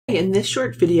In this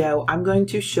short video, I'm going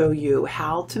to show you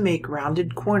how to make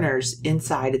rounded corners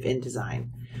inside of InDesign.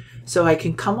 So I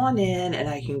can come on in and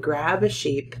I can grab a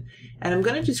shape, and I'm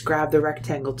going to just grab the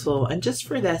rectangle tool, and just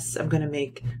for this I'm going to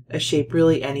make a shape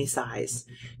really any size.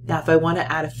 Now if I want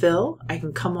to add a fill, I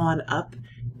can come on up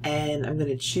and I'm going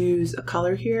to choose a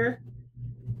color here.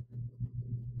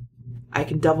 I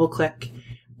can double click.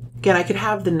 Again, I could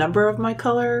have the number of my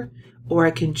color, or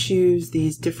I can choose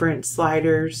these different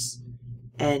sliders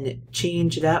and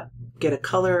change it up, get a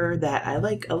color that I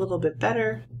like a little bit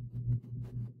better.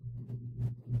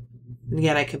 And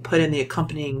again, I can put in the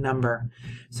accompanying number.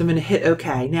 So I'm going to hit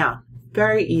OK. Now,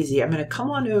 very easy. I'm going to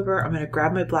come on over, I'm going to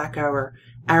grab my black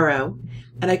arrow,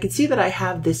 and I can see that I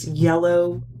have this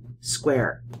yellow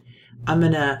square. I'm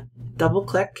going to double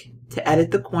click to edit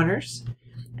the corners,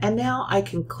 and now I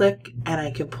can click and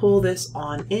I can pull this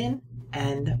on in,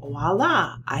 and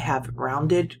voila, I have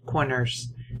rounded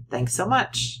corners. Thanks so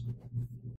much.